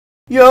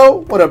Yo,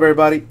 what up,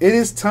 everybody? It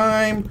is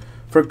time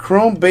for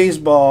Chrome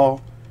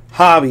Baseball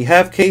Hobby,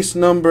 half case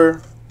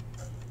number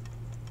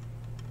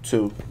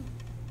 2.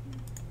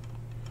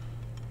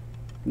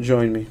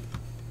 Join me.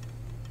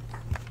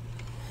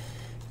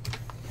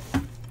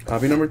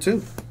 Hobby number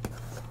 2.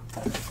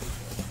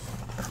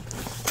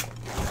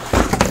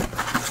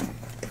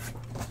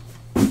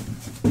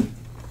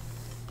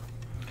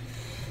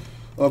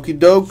 Okie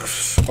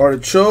dokes,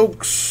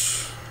 artichokes.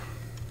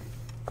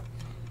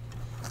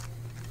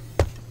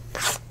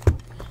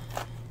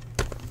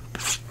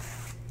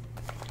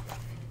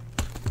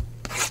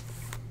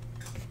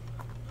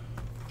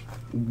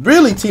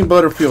 Really, Team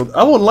Butterfield,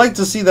 I would like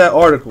to see that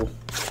article.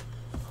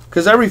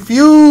 Because I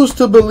refuse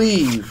to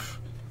believe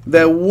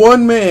that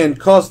one man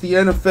cost the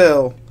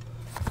NFL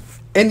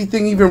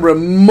anything even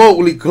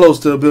remotely close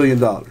to $1 billion.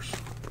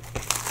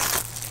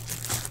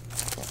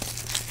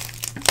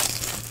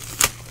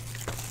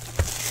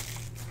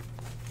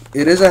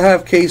 It is a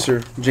half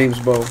caser, James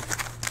Bowe.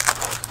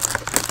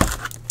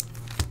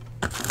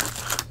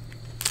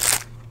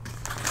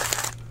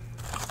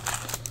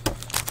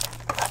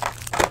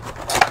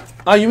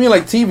 Oh, you mean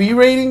like TV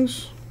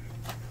ratings?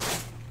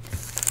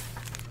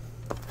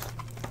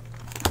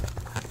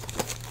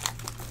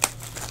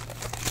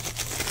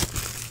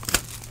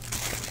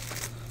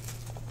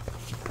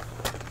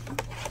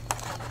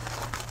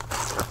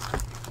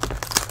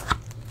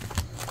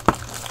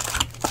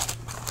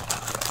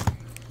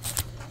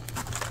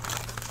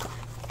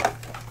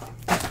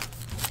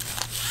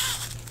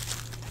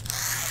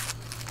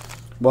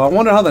 Well, I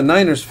wonder how the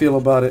Niners feel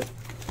about it.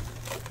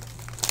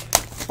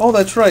 Oh,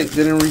 that's right.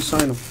 They didn't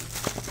re-sign him.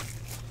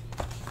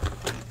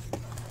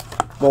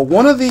 Well,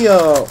 one of the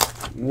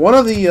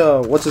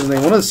what's his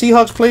name? One of the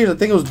Seahawks players, I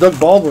think it was Doug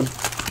Baldwin.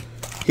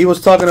 He was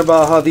talking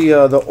about how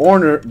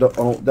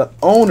the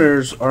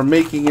owners are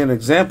making an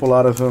example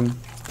out of him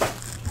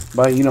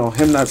by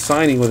him not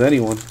signing with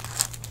anyone,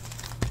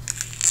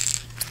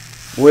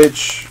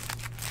 which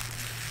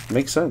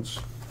makes sense.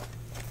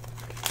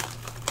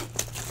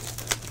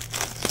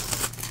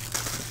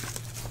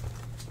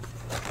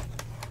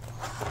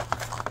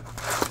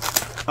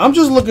 I'm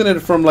just looking at it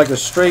from like a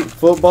straight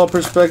football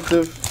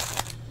perspective.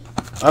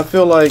 I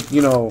feel like,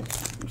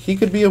 he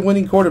could be a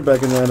winning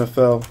quarterback in the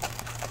NFL.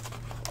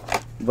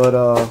 But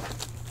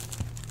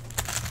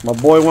my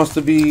boy wants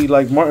to be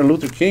like Martin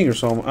Luther King or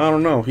something. I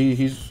don't know. I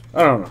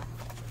don't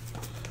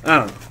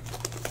know.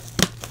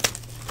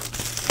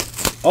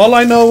 All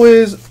I know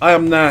is I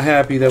am not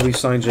happy that we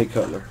signed Jay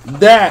Cutler.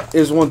 That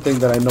is one thing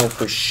that I know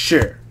for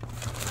sure.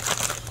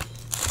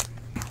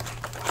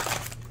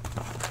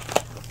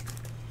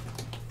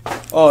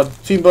 Oh,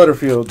 Team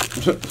Butterfield.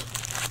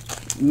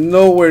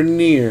 Nowhere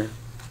near.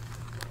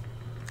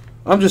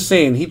 I'm just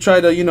saying, he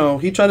tried to,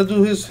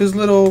 do his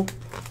little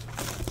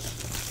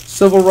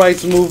civil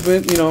rights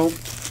movement,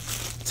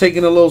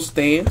 taking a little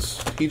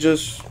stance. He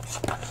just,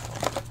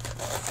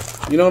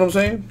 you know what I'm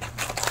saying?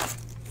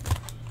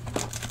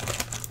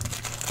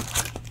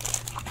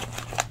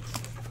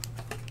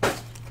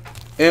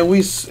 And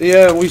we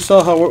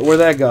saw where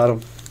that got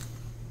him.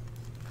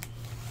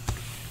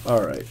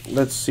 All right,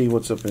 let's see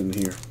what's up in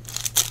here.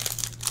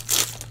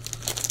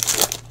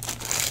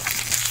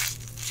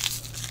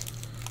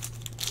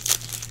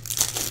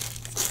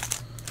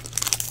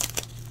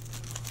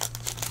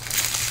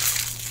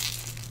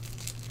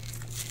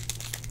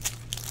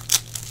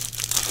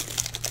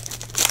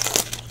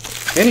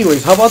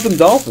 Anyways, how about them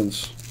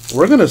Dolphins?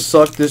 We're going to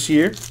suck this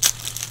year.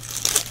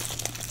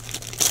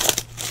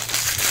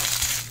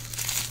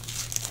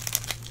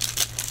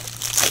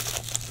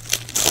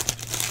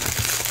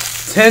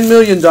 $10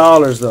 million,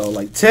 though.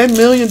 Like, $10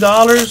 million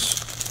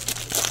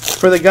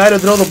for the guy to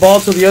throw the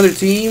ball to the other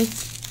team?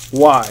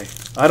 Why?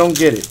 I don't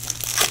get it.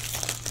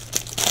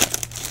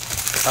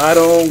 I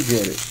don't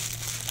get it.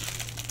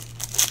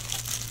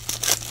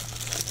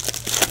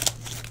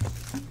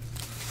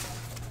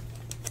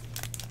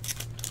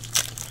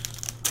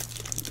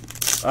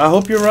 I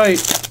hope you're right.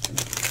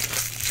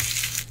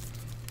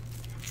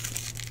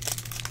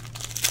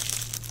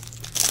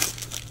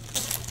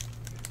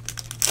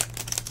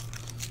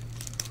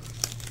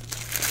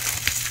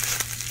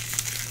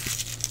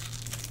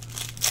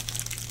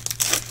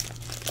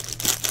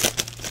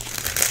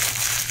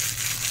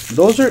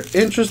 Those are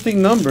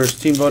interesting numbers,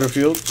 Team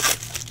Butterfield.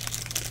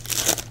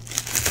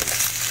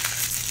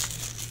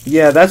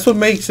 Yeah, that's what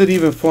makes it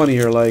even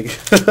funnier. Like,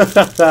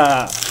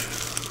 I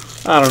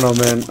don't know,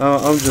 man.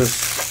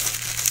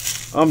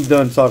 I'm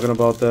done talking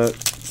about that.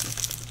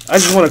 I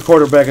just want a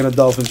quarterback in a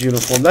Dolphins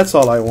uniform. That's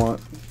all I want.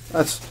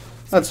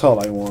 That's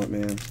all I want,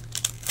 man.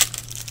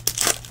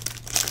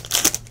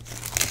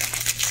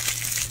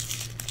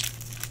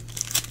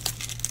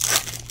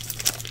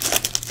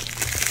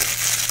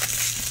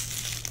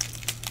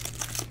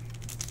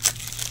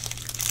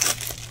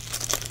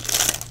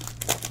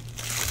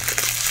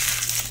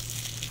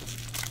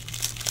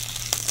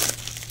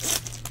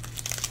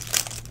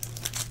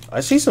 I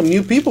see some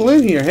new people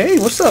in here. Hey,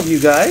 what's up, you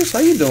guys? How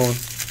you doing?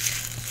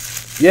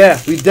 Yeah,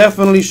 we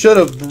definitely should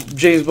have,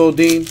 James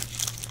Bodine.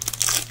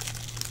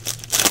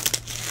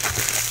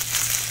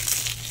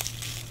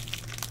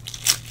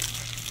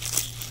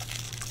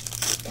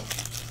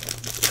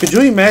 Could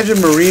you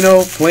imagine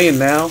Marino playing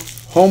now?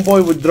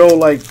 Homeboy would throw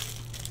like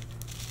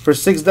for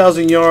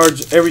 6,000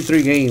 yards every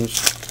 3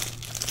 games.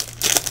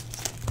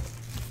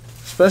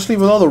 Especially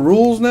with all the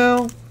rules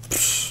now.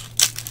 Psh,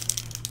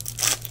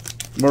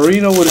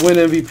 Marino would win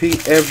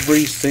MVP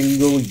every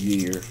single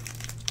year.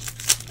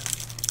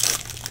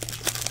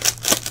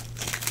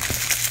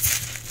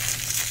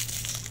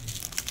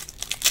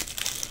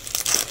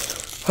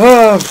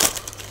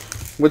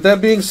 With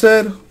that being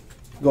said,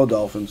 go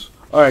Dolphins.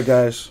 Alright,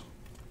 guys.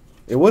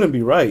 It wouldn't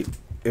be right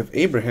if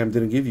Abraham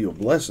didn't give you a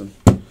blessing.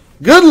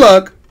 Good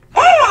luck!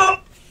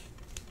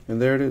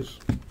 And there it is.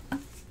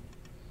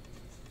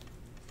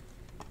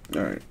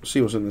 Alright,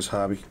 see what's in this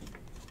hobby.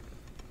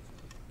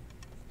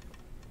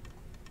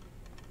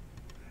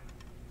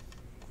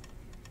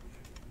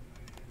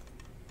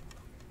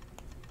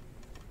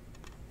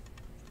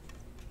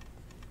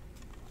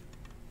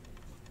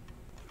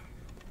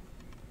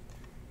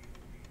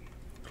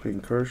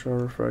 Clayton Kershaw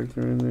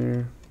refractor in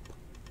there.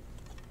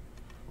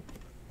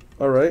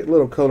 Alright,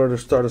 little color to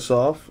start us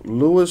off.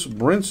 Lewis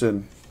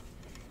Brinson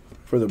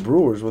for the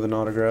Brewers with an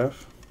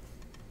autograph.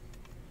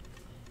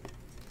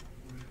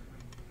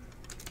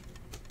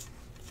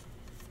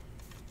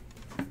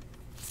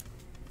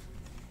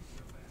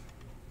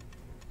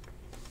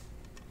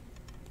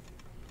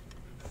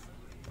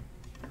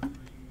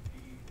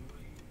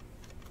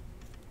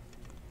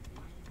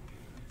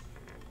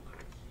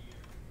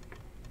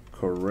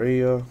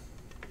 Correa.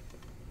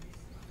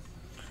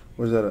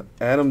 Was that an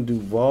Adam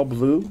Duvall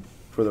blue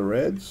for the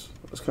Reds?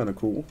 That's kind of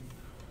cool.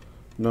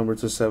 Number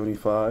to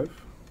 75.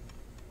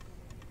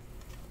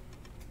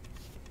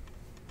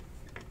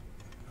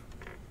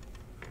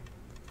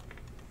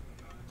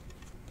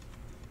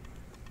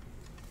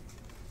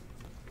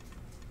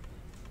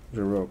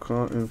 Jarrell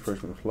Conton,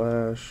 freshman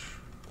flash.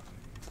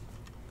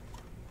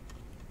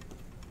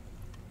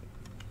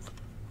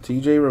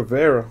 TJ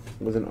Rivera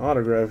with an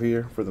autograph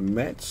here for the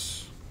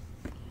Mets.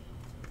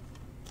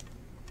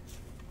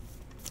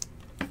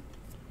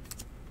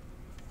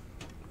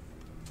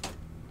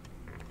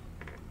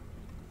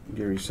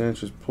 Gary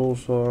Sanchez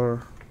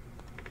Pulsar.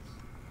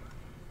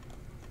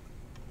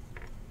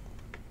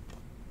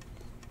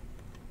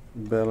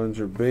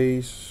 Bellinger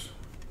base.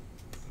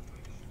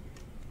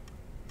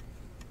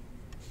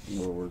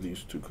 What were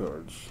these 2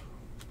 cards?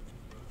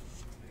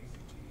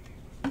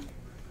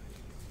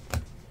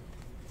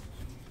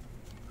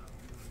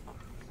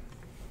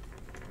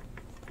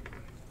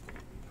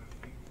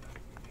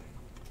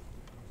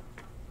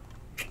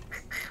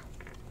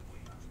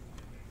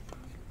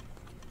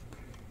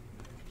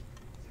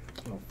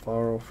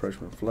 Alfaro,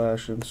 freshman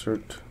flash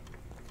insert.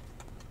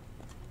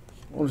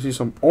 I want to see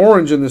some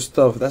orange in this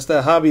stuff. That's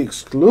that hobby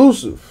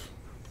exclusive.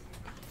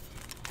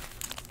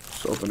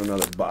 Let's open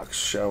another box,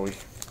 shall we?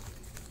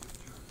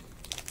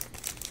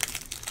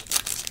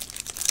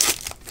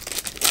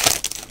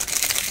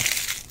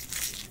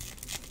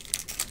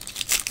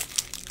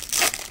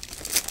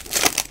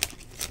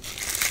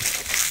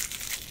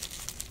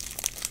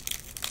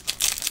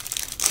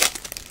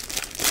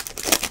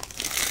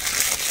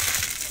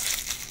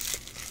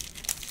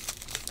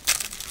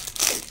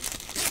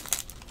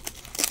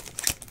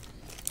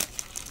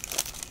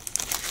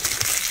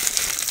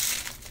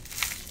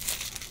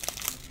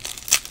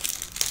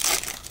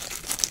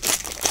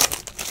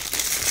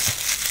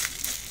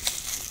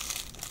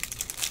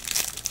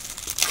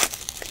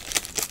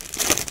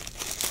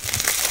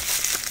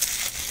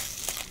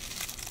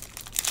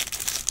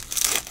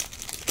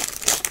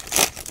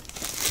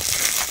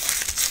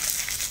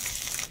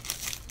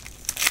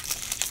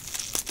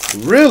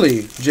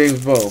 Really,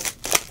 James Bowe.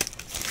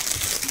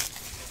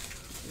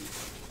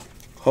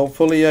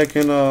 Hopefully I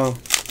can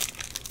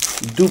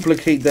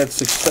duplicate that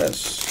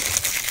success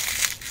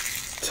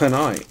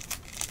tonight.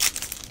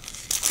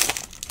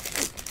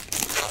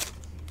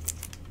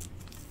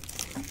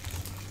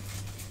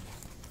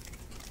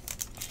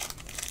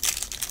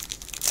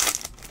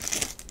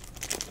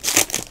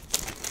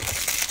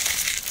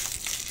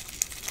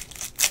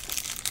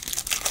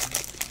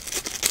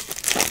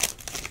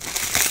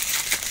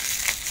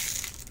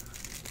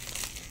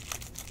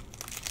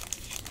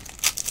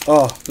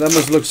 Oh, that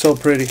must look so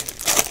pretty.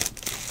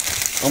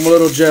 I'm a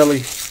little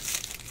jelly.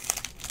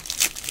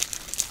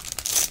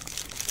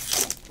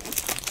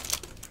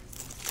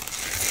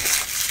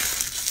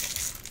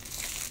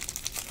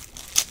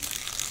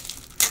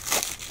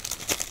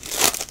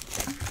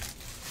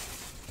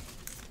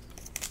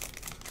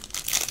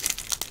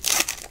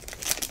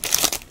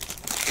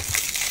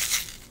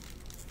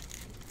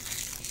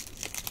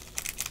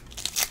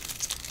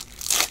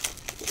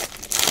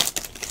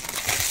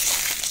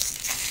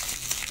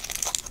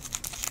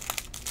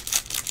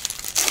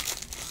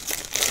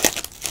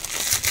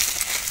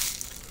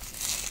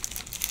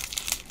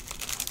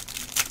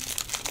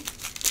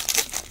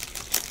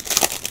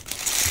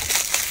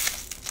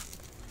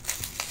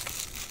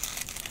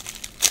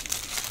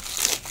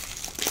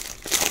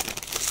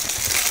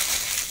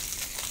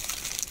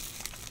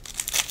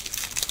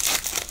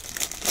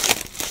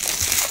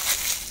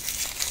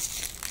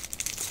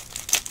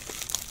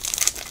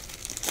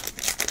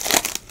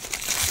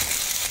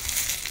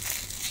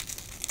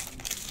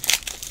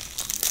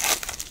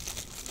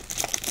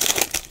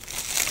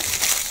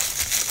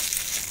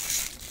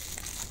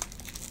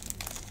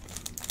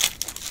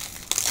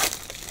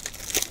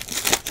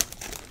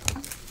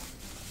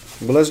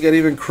 But let's get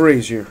even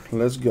crazier.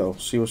 Let's go.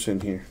 See what's in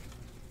here.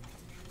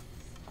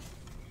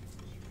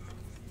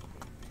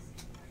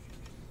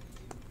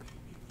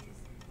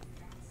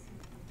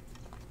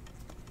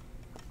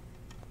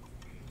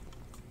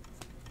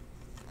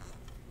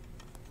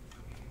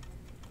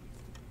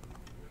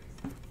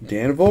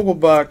 Dan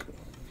Vogelbach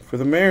for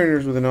the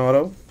Mariners with an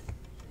auto.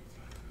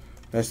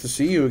 Nice to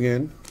see you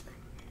again.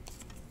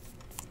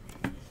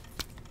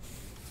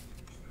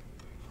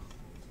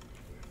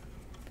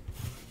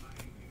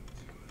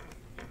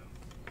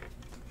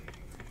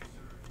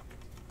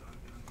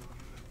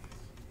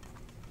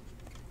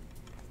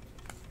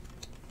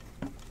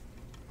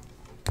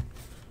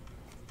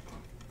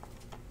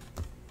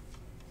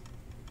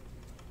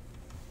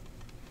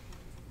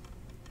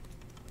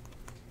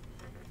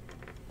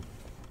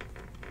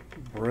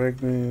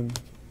 Bregman,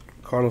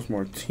 Carlos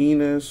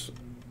Martinez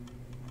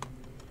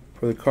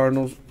for the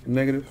Cardinals,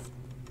 negative.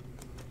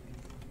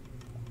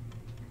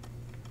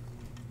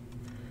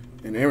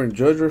 An Aaron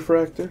Judge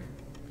refractor.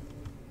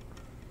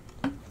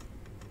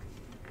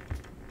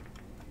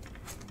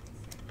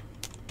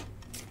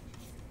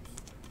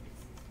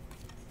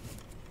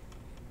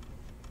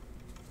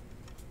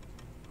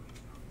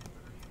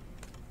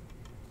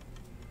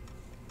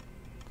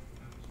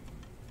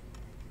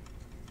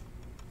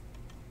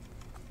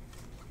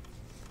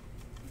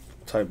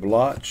 Ty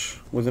Blotch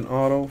with an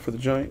auto for the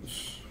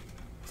Giants.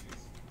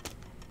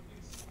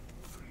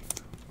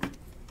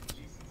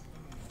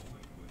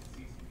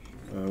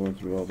 I went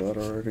through all that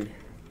already.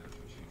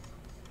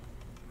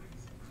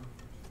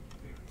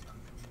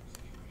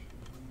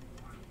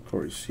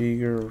 Corey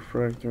Seager,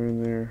 refractor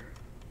in there.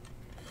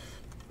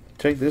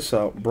 Check this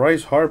out.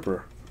 Bryce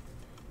Harper,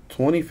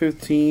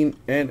 2015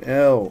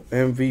 NL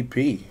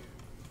MVP.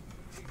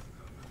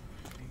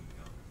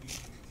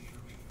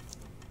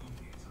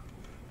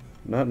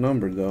 Not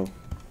numbered, though.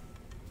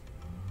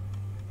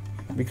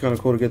 It'd be kind of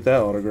cool to get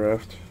that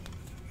autographed.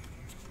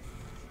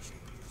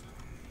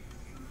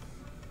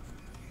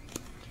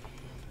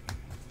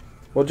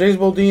 Well, James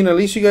Bodine, at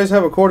least you guys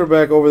have a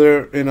quarterback over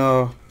there in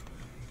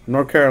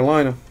North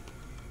Carolina.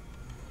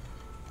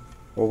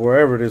 Or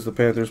wherever it is the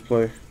Panthers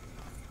play.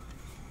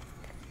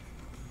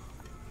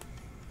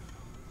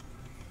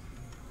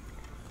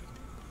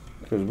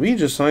 Because we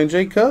just signed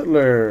Jay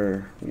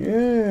Cutler.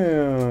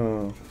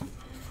 Yeah.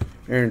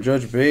 Aaron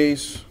Judge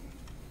base.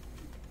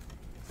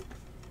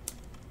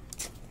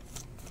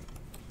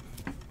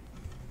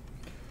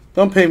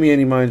 Don't pay me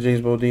any mind,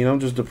 James Bodine. I'm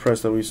just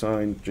depressed that we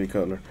signed Jay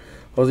Cutler.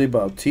 Jose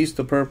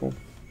Bautista purple.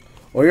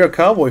 Oh, you're a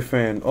Cowboy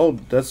fan. Oh,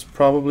 that's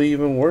probably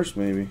even worse,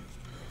 maybe.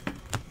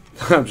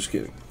 I'm just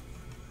kidding.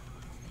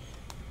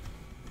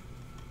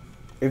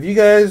 If you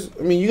guys,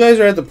 I mean, you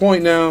guys are at the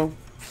point now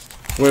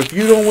where if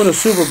you don't win a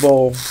Super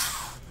Bowl,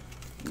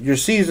 your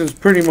season's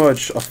pretty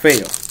much a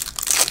fail.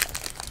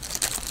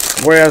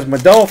 Whereas my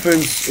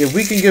Dolphins, if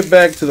we can get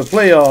back to the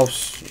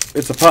playoffs,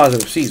 it's a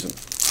positive season.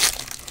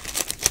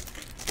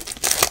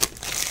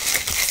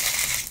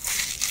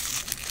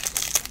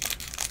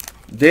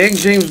 Dang,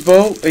 James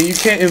Bo, and you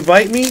can't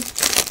invite me?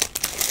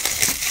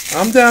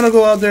 I'm down to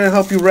go out there and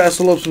help you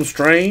wrestle up some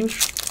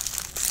Strange.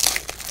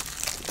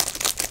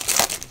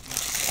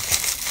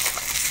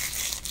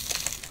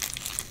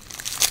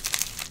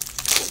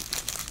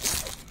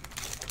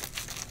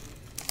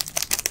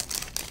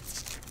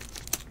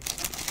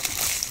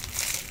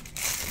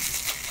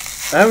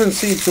 I haven't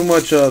seen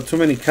too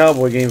many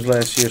Cowboy games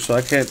last year, so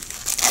I can't,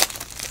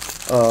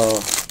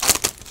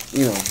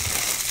 you know,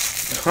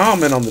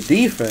 comment on the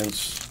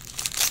defense.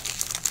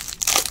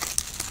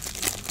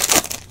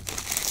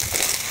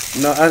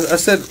 No, I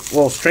said,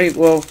 well, straight.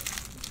 Well,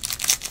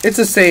 it's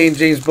a saying,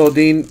 James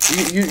Bodine.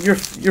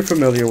 You're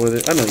familiar with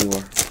it. I know you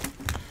are.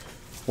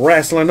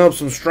 Wrestling up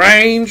some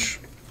Strange.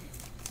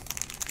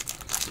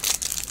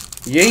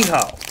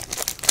 Yeehaw.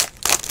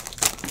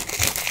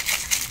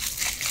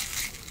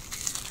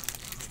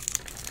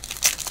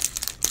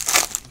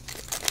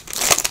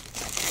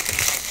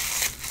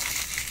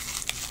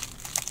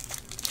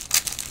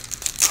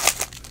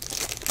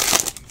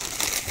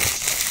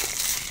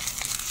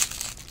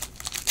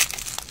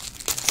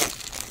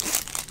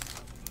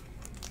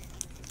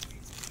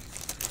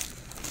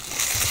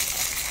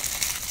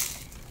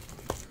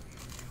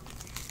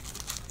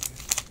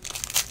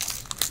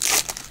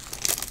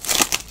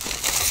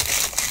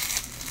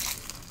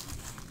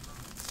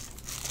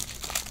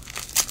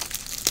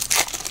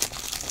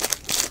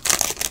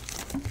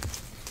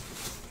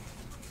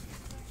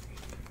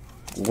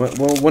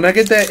 When I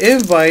get that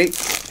invite,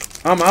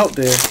 I'm out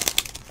there.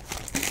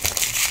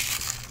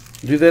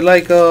 Do they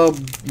like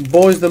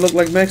boys that look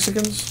like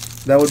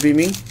Mexicans? That would be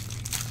me.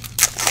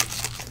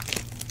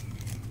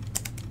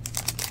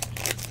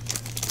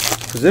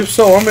 Because if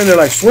so, I'm in there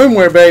like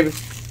swimwear, baby.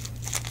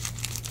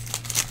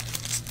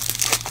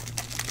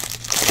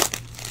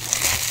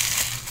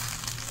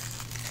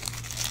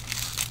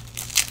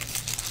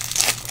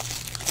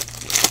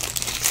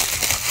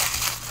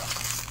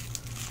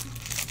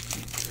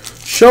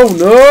 Show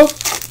enough.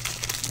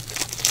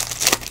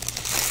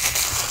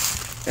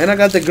 And I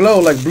got the glow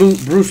like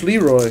Bruce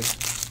Leroy.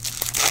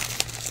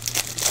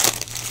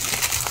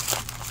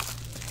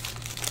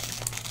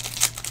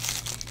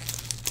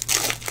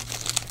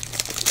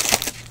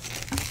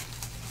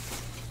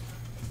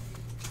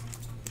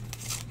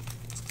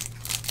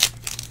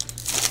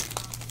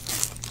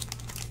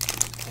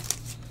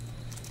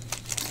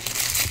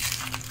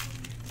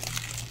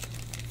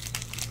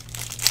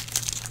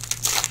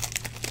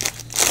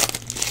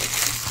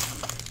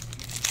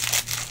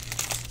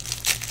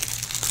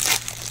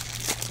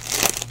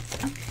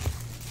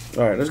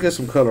 Alright, let's get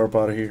some color up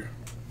out of here.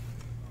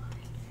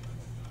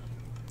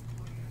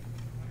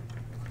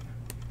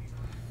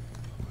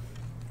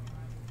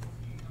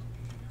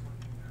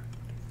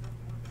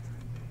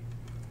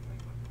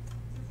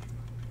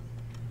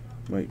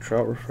 Mike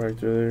Trout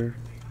refractor there.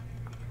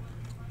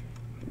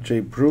 Jay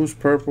Bruce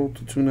purple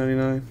to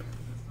 $2.99.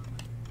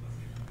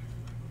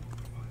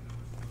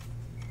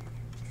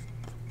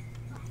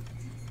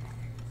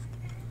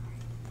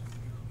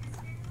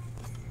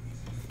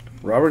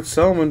 Robert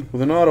Selman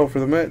with an auto for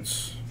the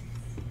Mets.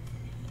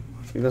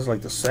 I think that's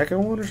like the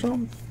second one or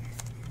something.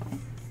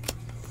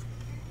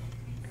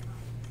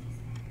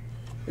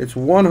 It's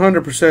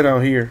 100% out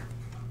here.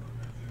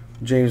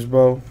 James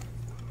Bowe.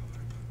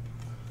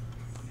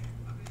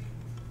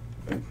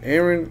 And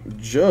Aaron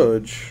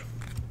Judge.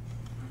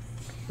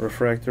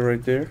 Refractor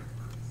right there.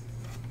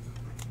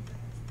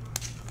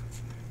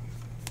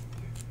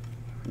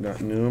 Not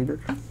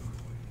numbered.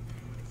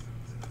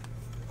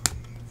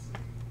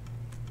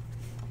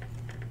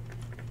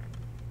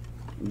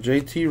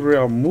 JT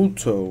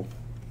Realmuto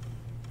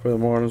for the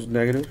Marlins,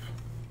 negative.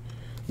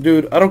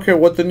 Dude, I don't care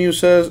what the news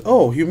says.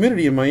 Oh,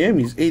 humidity in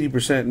Miami is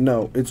 80%.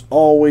 No, it's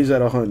always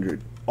at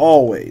 100.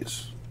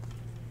 Always.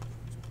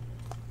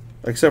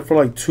 Except for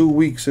like 2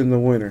 weeks in the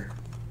winter.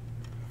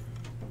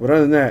 But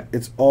other than that,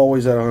 it's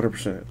always at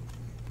 100%.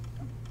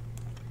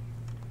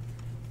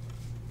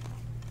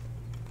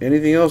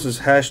 Anything else is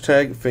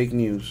hashtag fake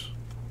news.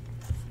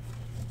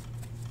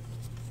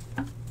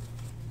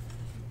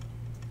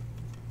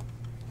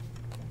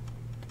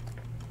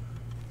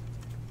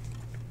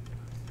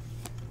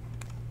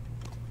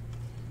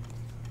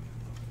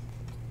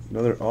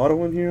 Another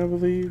auto in here, I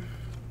believe.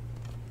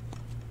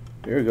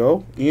 There we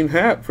go. Ian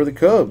Happ for the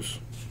Cubs.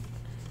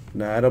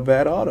 Not a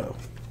bad auto.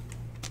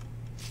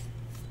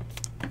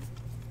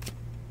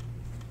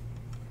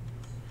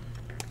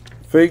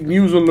 Fake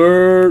news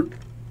alert.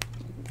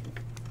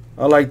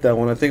 I like that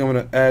one. I think I'm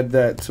going to add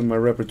that to my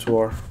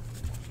repertoire.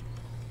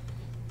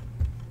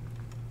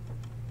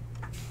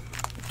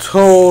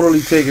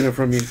 Totally taking it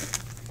from you.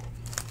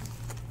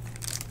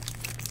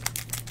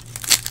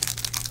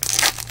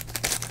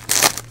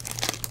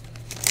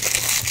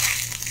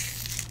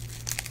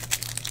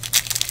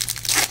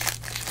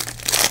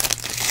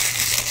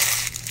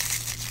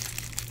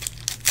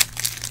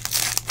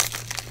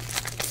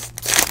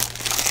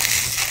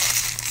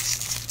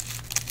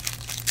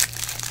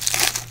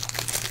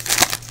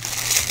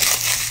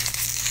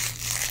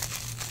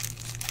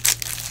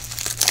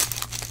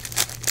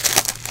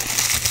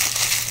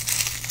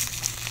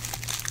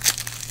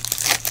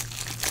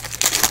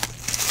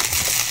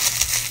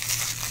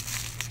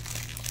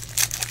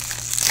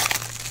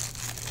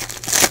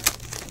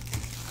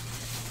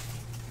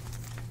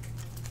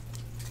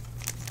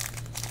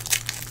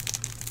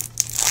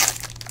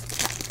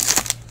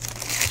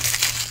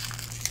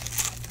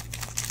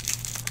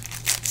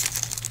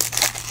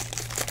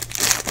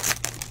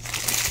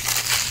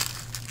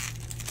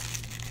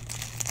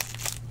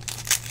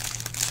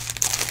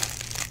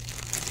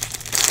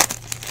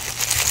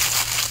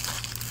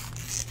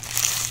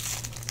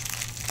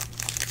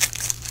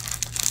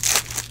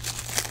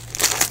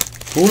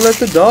 Who let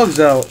the dogs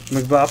out,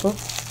 McBappa?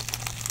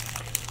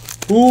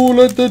 Who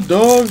let the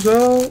dogs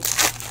out?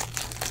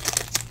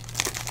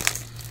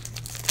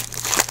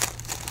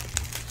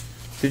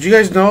 Did you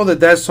guys know that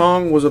that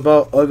song was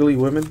about ugly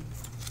women?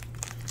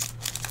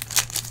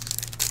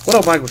 What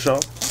up, Michael Shaw?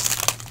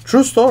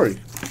 True story.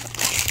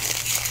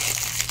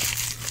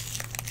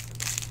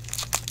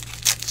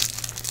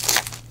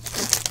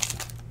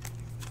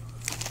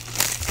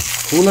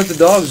 Who Let the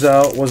Dogs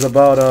Out was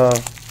about,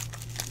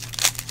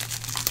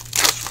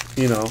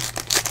 you know,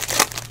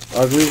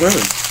 ugly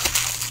women.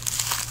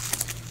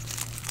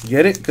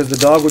 Get it? Because the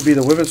dog would be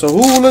the women. So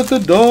who let the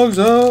dogs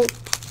out?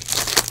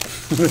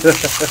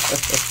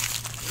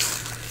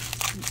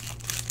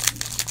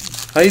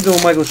 How you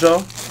doing, Michael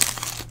Shaw?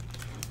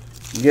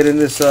 Getting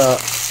this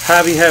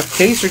hobby half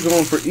caser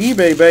going for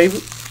eBay, baby.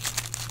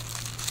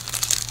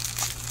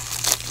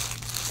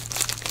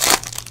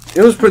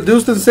 It was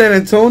produced in San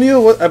Antonio.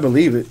 What? I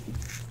believe it.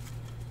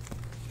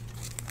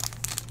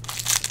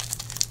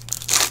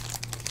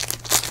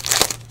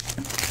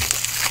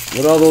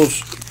 With all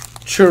those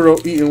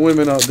churro eating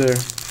women out there.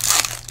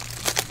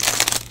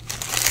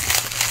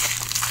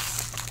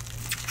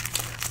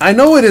 I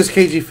know it is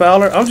KG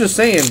Fowler. I'm just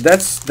saying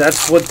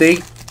that's what they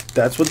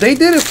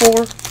did it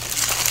for.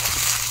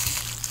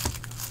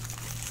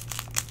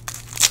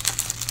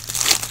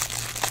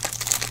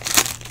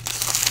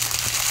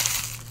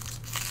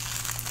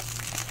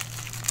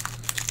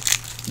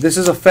 This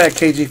is a fact,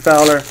 KG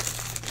Fowler.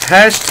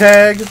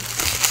 Hashtag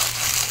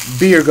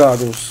beer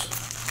goggles.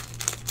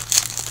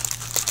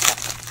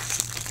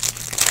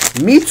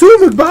 Me too,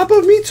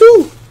 McBappa. Me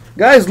too.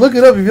 Guys, look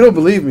it up if you don't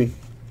believe me.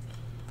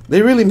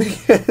 They really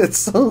make it. It's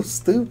so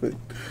stupid.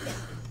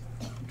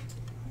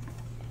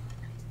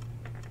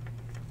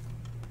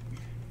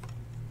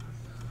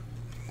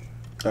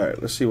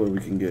 Alright, let's see what we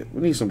can get.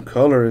 We need some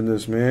color in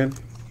this, man.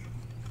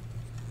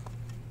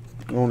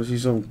 I want to see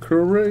some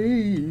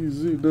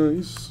crazy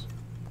nice.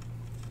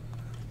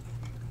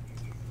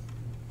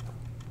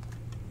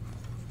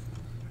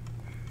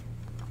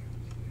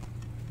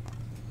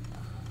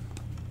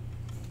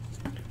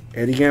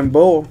 Eddie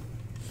Gamboa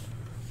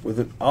with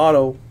an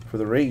auto for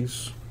the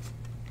Rays.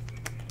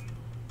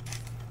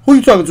 Who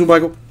you talking to,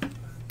 Michael?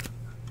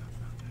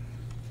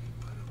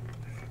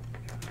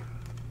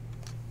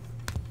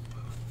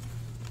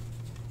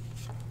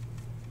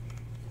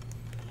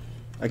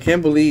 I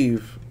can't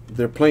believe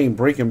they're playing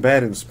Breaking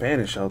Bad in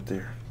Spanish out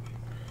there.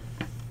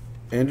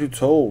 Andrew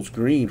Tolles,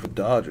 green for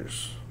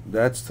Dodgers.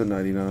 That's to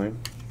 99.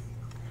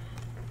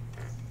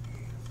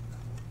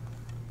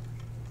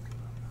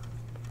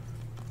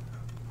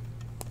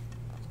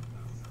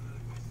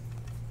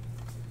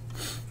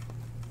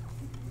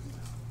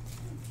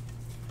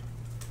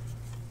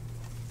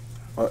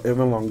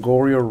 Evan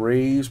Longoria,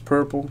 Rays,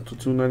 purple to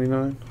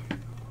 299.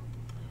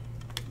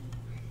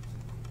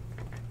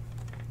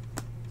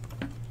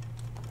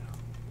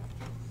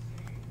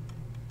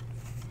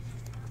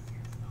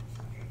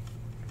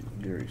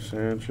 Gary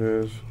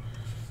Sanchez.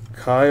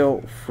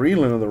 Kyle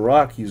Freeland of the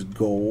Rockies,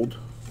 gold.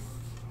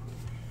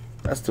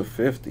 That's to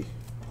 50.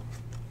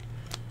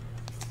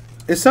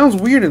 It sounds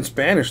weird in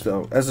Spanish,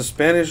 though. As a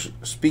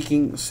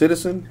Spanish-speaking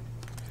citizen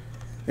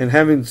and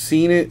having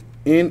seen it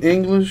in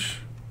English,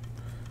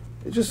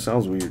 it just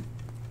sounds weird.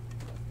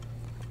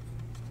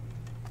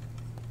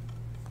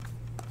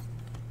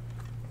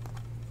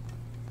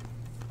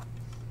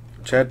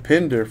 Chad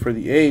Pinder for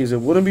the A's.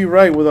 It wouldn't be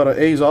right without an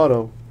A's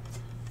auto.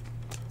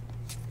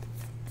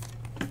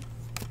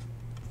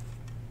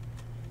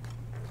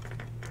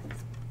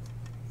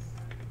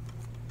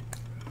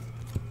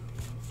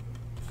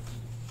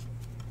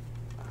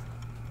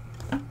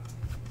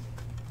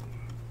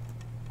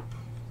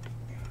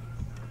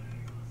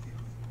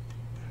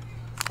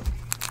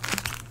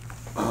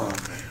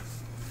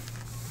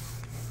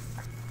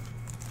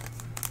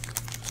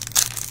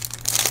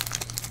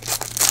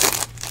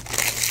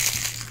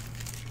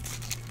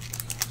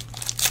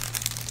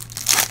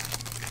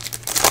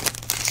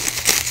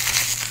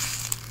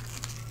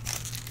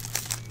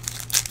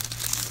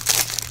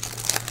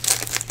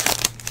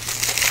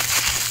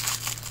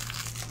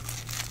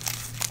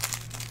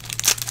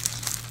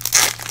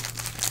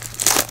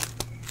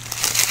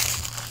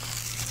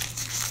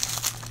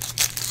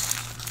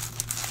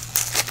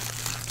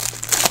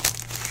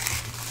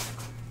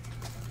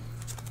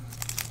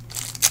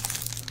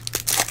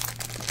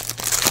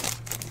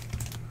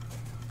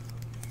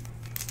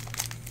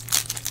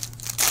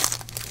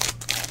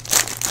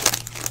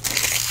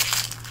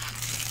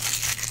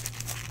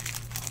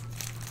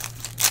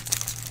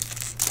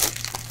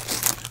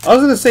 I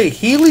was gonna say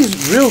Healy's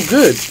real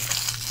good,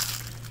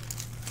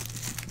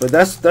 but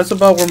that's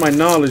about where my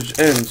knowledge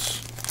ends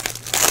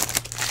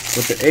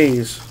with the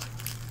A's.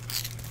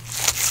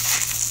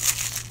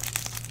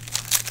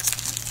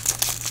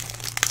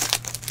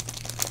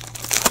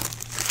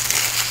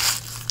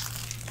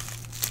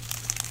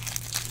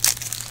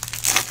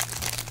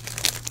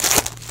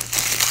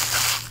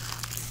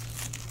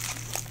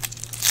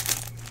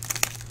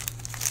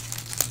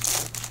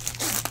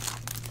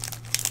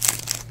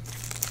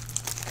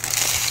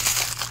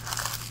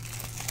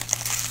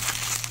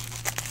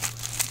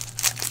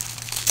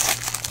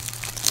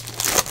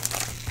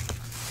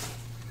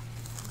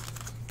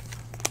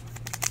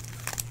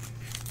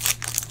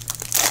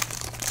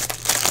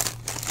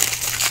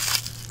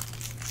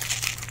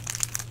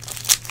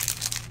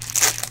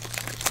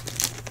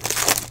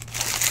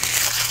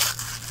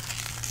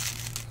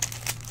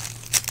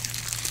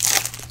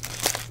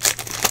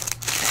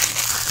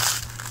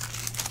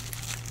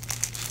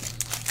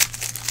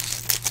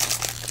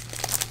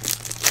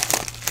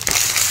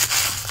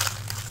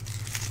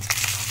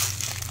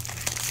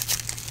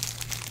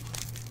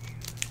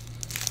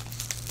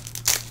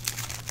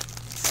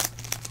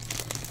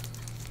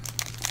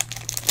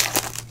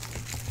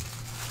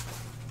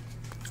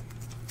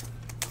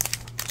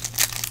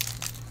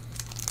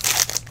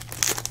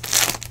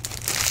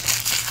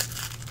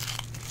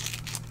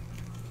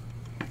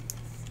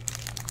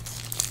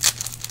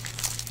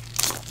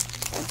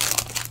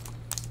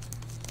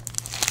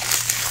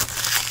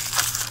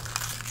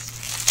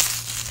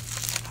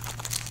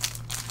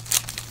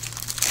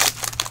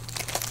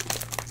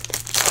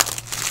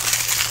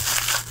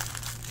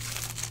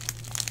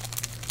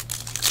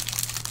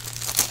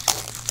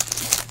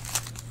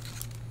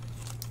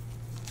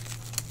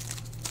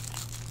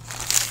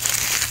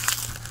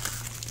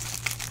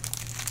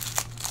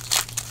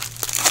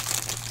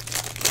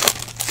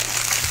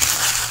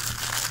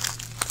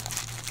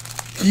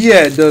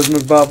 Yeah, it does,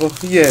 McBaba.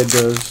 Yeah, it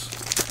does.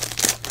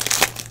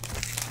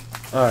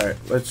 Alright,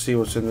 let's see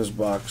what's in this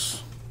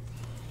box.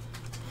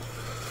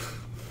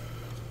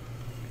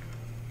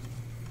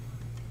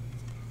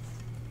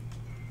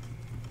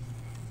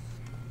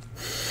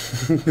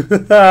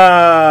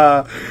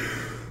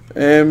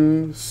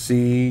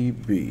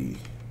 MCB.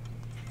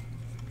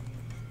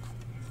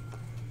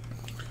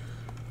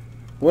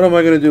 What am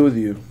I going to do with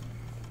you?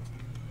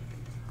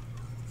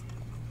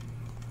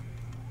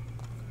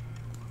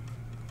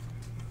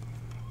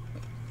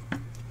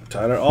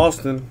 Tyler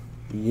Austin,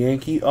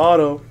 Yankee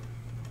auto.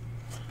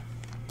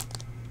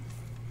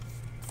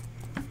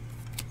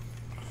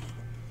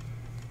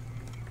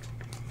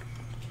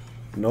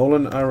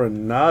 Nolan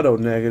Arenado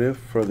negative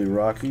for the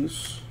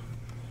Rockies.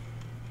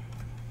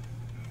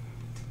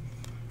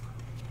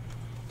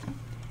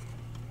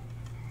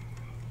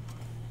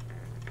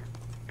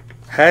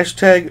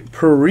 Hashtag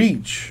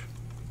Preach.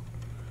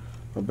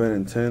 A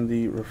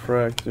Benintendi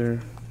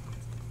refractor.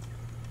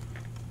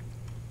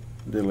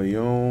 De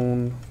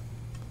Leon.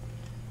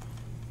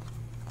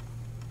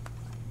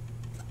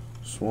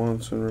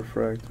 Swanson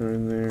refractor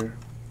in there.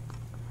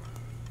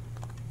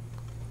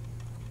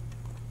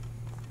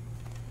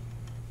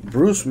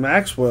 Bruce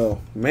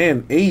Maxwell.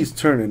 Man, A's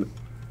turning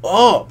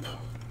up.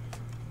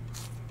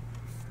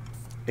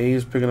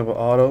 A's picking up an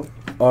auto.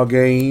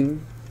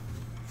 Again.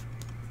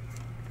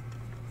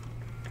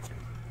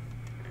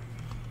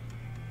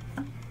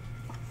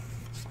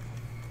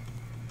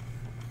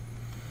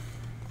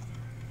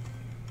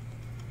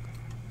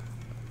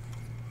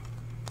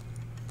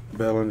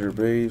 Bellinger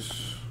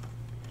base.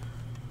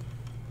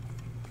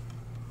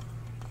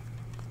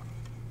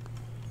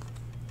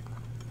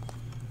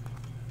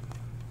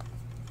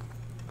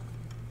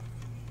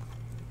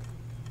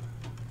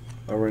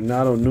 A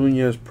Renato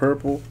Nunez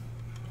purple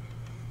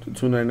to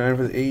 299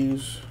 for the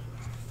A's.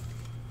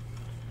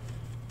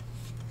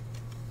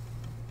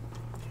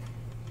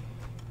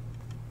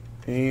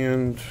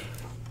 And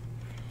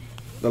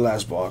the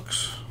last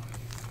box.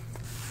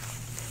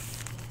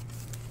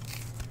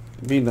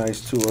 Be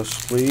nice to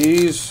us,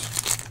 please.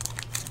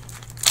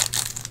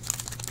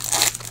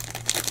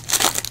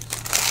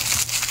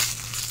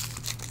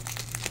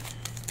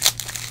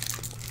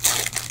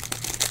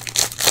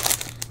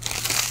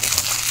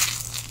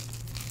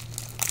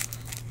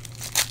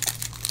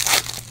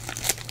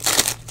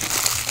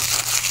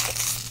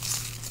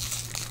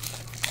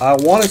 I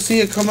want to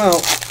see it come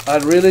out. I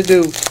really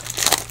do.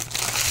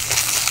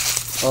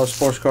 Oh,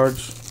 sports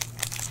cards.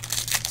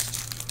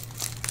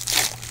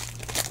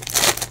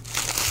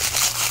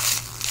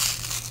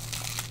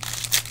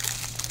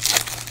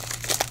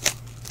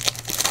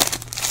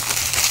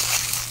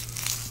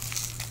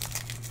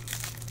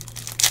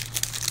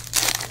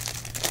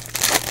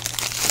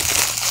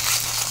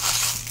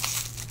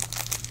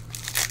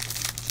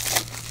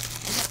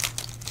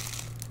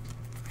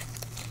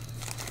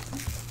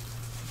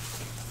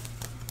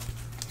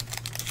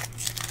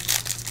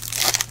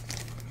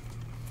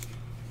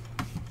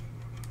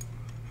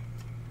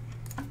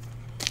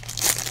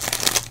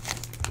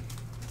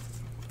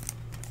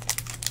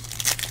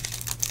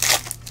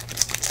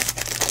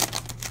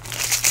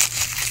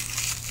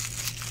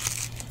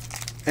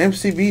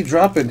 MCB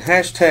dropping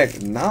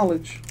hashtag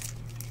knowledge.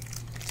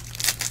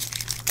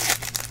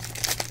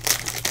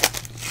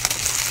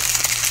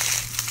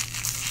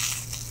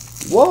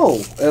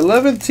 Whoa,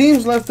 11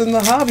 teams left in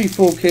the hobby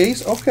full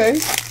case.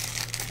 Okay.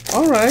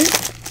 All right.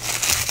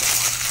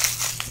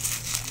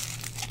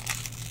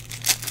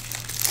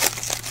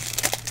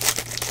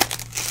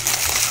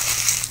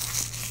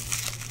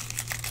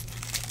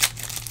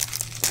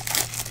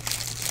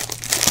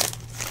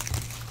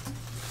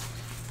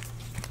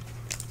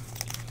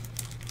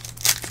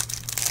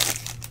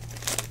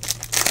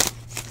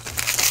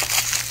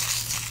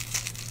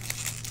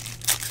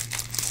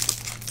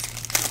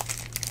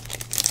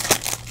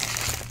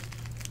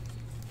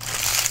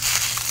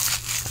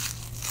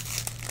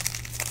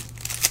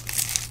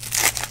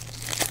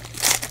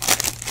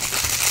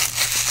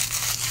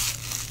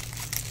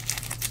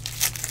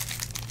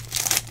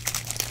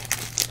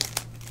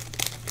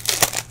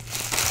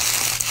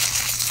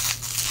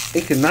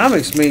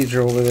 Economics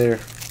major over there.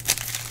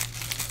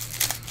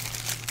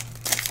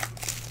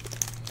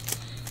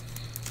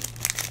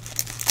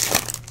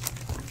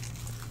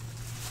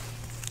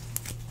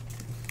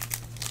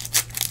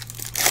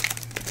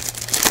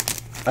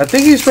 I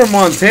think he's from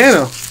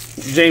Montana,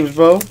 James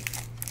Bowe.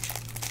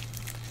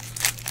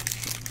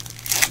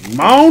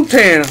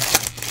 Montana.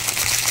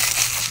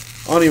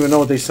 I don't even know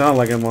what they sound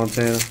like in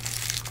Montana.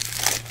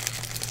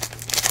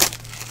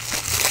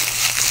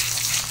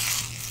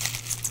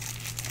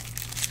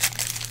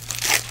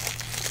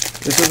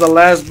 This is the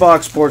last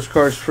box, Sports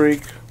Cards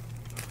Freak.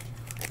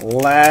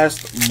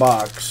 Last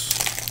box.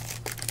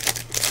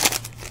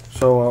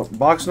 So,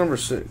 box number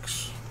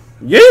 6.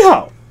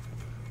 Yeehaw!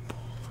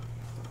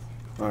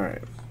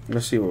 Alright,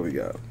 let's see what we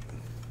got.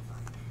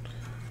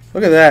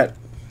 Look at that.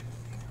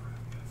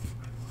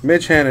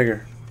 Mitch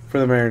Haniger for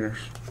the Mariners.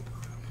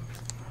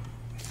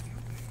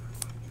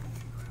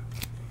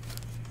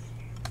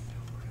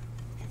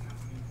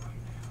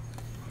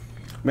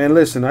 Man,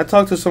 listen, I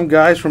talked to some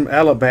guys from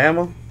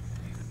Alabama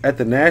at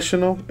the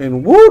National,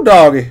 and woo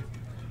doggy,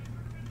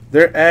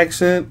 their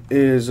accent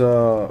is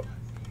one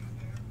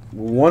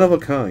of a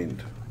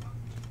kind.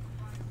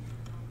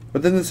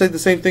 But then they say the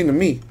same thing to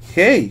me.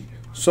 Hey,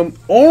 some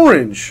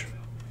orange.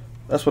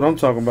 That's what I'm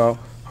talking about.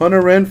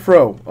 Hunter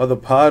Renfroe of the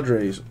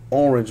Padres.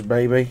 Orange,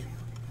 baby.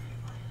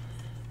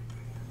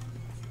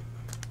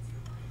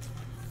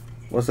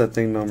 What's that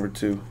thing number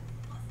to?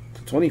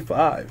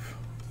 25.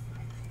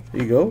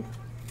 There you go.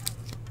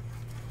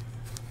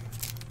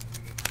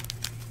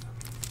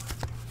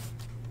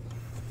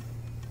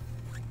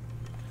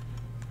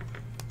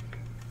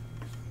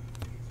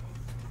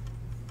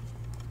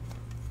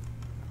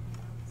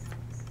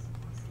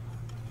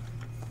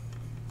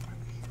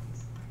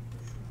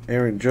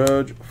 Aaron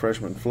Judge,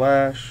 freshman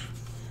flash.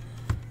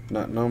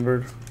 Not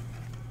numbered.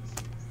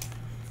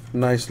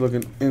 Nice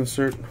looking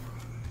insert.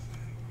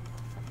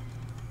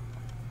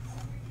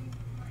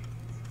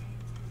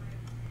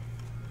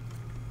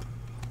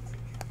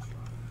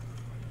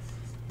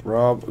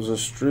 Rob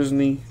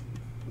Zastrizny,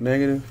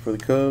 negative for the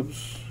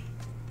Cubs.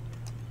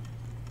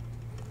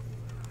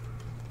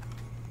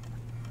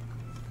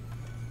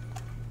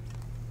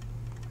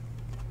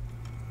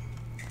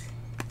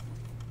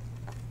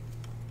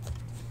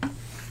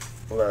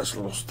 Last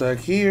little stack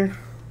here.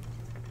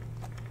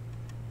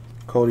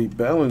 Cody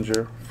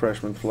Bellinger,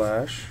 freshman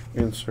flash,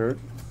 insert.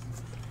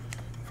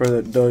 For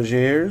the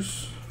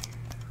Dodgers,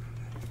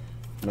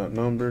 not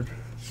numbered.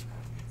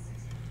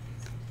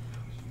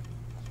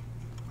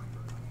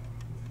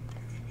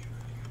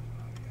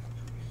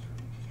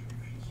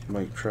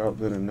 Mike Trout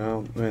didn't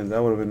know. Man,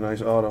 that would have been a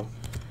nice auto.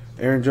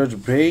 Aaron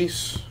Judge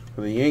base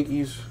for the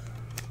Yankees.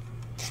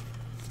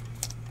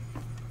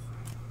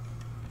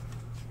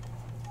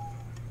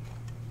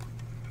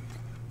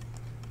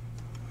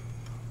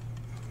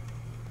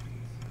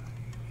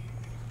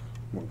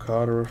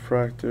 Moncada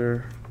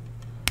refractor.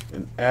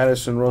 And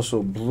Addison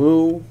Russell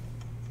blue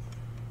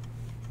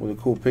with a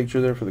cool picture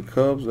there for the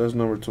Cubs. That's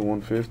number to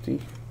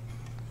 150.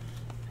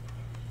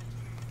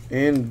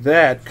 And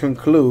that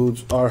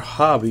concludes our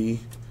hobby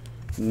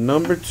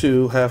number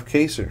 2 half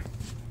caser.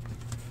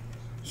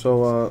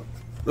 So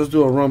let's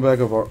do a run back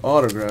of our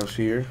autographs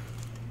here.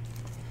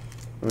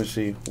 Let me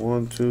see.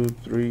 1, 2,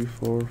 3,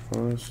 4,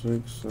 5,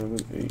 6, 7,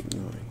 8,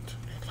 9, 10,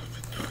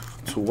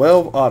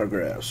 12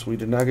 autographs. We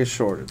did not get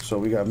shorted. So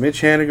we got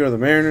Mitch Haniger of the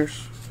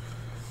Mariners,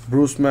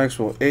 Bruce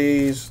Maxwell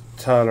A's,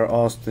 Tyler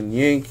Austin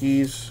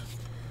Yankees,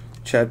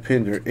 Chad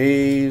Pinder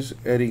A's,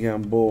 Eddie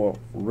Gamboa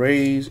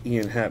Rays,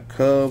 Ian Happ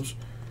Cubs,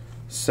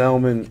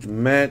 Selman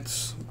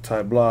Mets,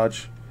 Ty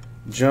Bloch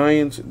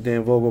Giants,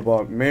 Dan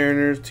Vogelbach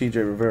Mariners, TJ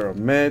Rivera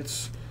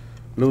Mets,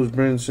 Lewis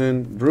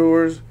Brinson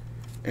Brewers,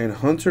 and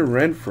Hunter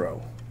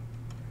Renfroe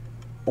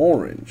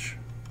orange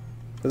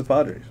for the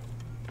Padres.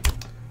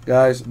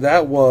 Guys,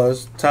 that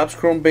was Topps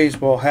Chrome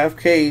Baseball half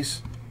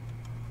case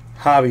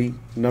hobby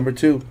number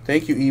 2.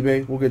 Thank you,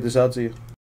 eBay. We'll get this out to you.